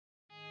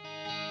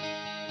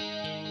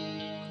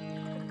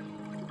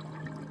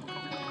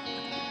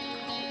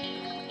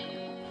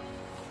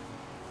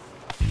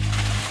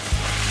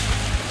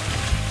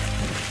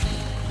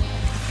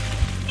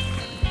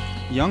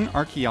Young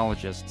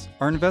archaeologists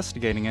are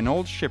investigating an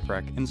old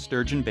shipwreck in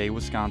Sturgeon Bay,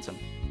 Wisconsin.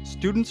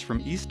 Students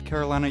from East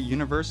Carolina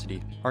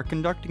University are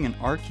conducting an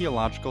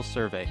archaeological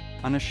survey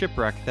on a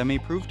shipwreck that may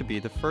prove to be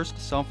the first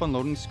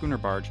self-unloading schooner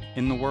barge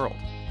in the world.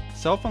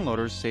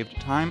 Self-unloaders saved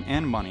time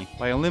and money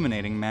by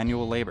eliminating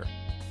manual labor.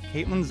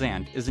 Caitlin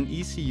Zant is an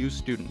ECU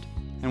student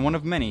and one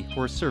of many who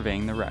are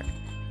surveying the wreck.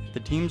 The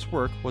team's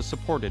work was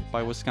supported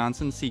by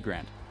Wisconsin Sea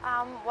Grant.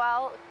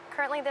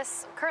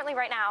 Currently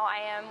right now I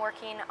am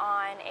working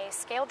on a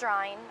scale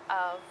drawing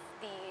of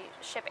the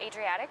ship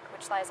Adriatic,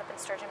 which lies up in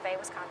Sturgeon Bay,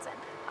 Wisconsin.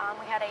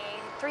 We had a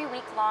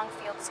 3-week-long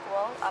field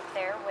school up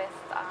there with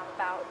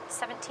about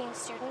 17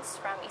 students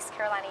from East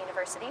Carolina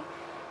University,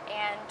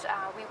 and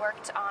we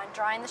worked on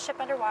drawing the ship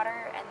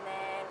underwater, and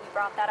then we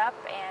brought that up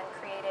and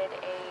created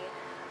a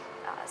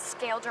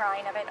scale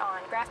drawing of it on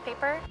graph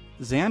paper.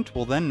 Zant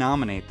will then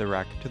nominate the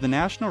wreck to the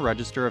National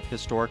Register of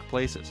Historic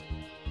Places.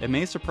 It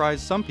may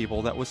surprise some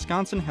people that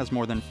Wisconsin has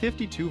more than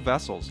 52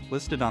 vessels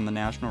listed on the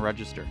National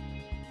Register.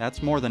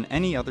 That's more than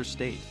any other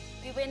state.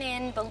 We went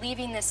in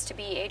believing this to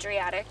be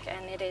Adriatic,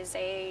 and it is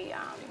a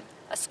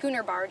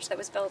schooner barge that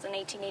was built in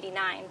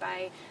 1889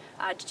 by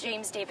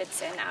James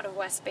Davidson out of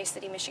West Bay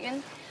City,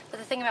 Michigan. But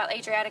the thing about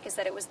Adriatic is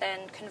that it was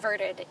then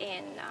converted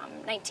in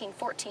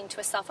 1914 to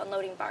a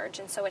self-unloading barge,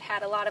 and so it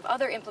had a lot of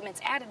other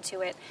implements added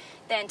to it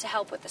then to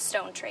help with the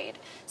stone trade.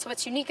 So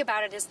what's unique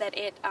about it is that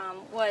it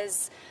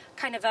was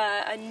kind of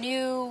a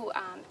new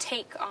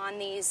take on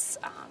these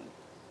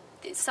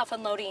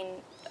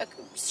self-unloading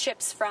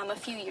ships from a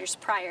few years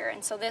prior,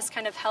 and so this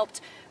kind of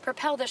helped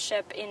propel the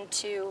ship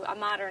into a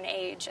modern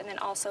age. And then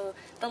also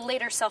the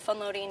later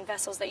self-unloading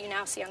vessels that you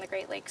now see on the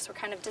Great Lakes were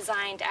kind of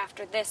designed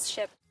after this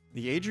ship.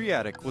 The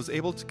Adriatic was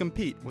able to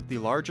compete with the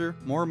larger,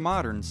 more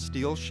modern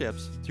steel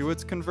ships through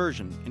its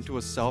conversion into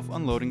a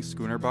self-unloading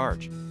schooner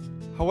barge.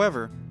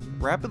 However,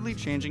 rapidly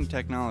changing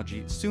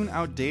technology soon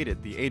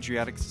outdated the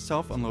Adriatic's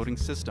self-unloading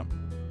system.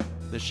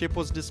 The ship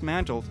was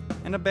dismantled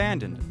and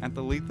abandoned at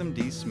the Latham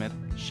D. Smith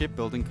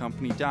Shipbuilding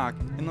Company dock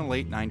in the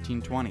late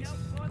 1920s.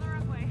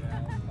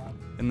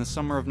 In the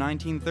summer of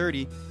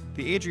 1930,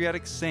 the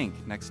Adriatic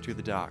sank next to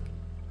the dock.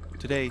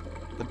 Today,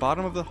 the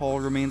bottom of the hull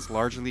remains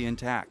largely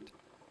intact.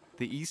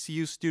 The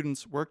ECU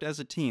students worked as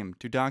a team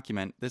to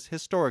document this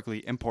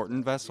historically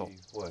important vessel.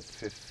 What,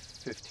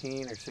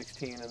 15 or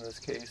 16 in this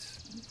case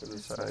for the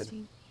side?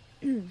 16.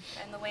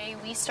 And the way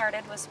we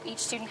started was each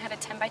student had a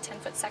 10 by 10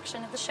 foot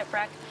section of the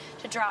shipwreck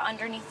to draw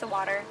underneath the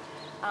water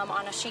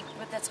on a sheet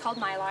that's called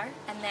mylar,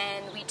 and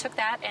then we took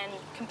that and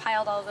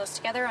compiled all of those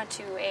together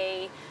onto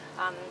a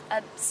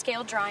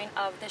scale drawing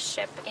of this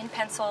ship in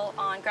pencil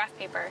on graph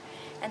paper.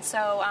 And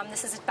so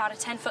this is about a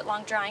 10-foot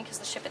long drawing because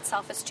the ship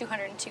itself is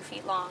 202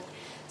 feet long.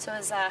 So it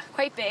was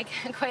quite big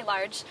and quite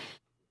large.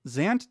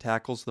 Zant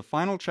tackles the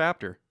final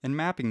chapter in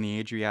mapping the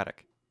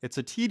Adriatic. It's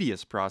a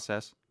tedious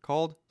process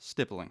called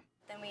stippling.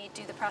 Then we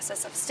do the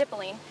process of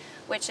stippling,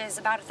 which is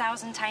about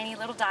 1,000 tiny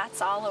little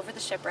dots all over the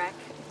shipwreck.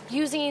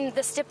 Using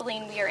the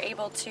stippling, we are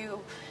able to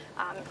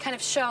kind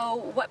of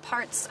show what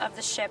parts of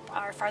the ship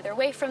are farther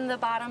away from the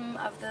bottom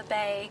of the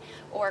bay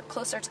or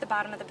closer to the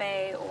bottom of the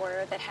bay,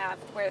 or that have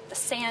where the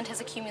sand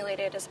has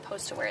accumulated as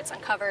opposed to where it's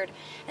uncovered.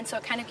 And so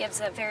it kind of gives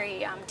a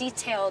very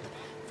detailed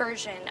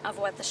version of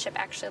what the ship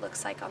actually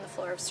looks like on the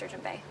floor of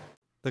Sturgeon Bay.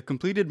 The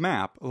completed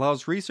map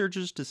allows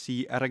researchers to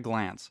see at a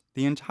glance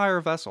the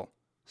entire vessel,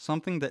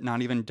 something that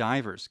not even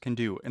divers can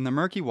do in the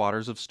murky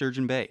waters of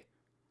Sturgeon Bay.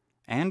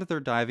 And their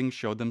diving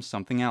showed them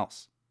something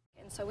else.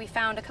 And so we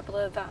found a couple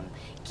of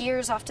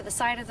gears off to the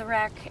side of the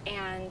wreck,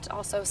 and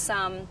also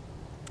some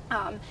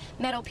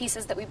metal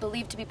pieces that we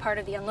believe to be part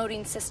of the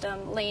unloading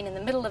system laying in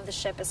the middle of the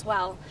ship as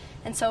well.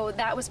 And so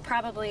that was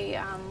probably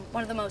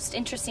one of the most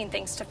interesting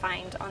things to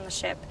find on the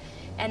ship,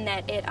 and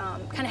that it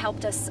kind of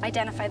helped us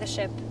identify the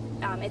ship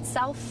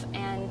itself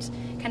and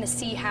kind of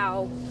see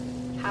how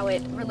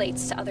it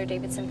relates to other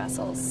Davidson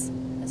vessels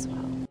as well.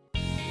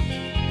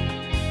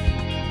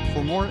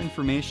 For more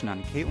information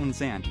on Caitlin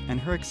Zant and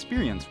her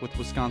experience with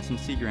Wisconsin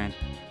Sea Grant,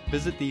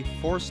 visit the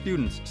For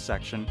Students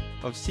section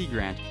of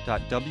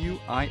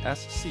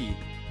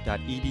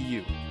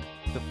seagrant.wisc.edu.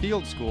 The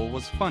field school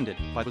was funded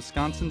by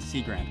Wisconsin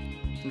Sea Grant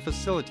and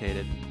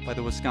facilitated by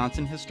the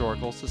Wisconsin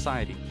Historical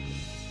Society.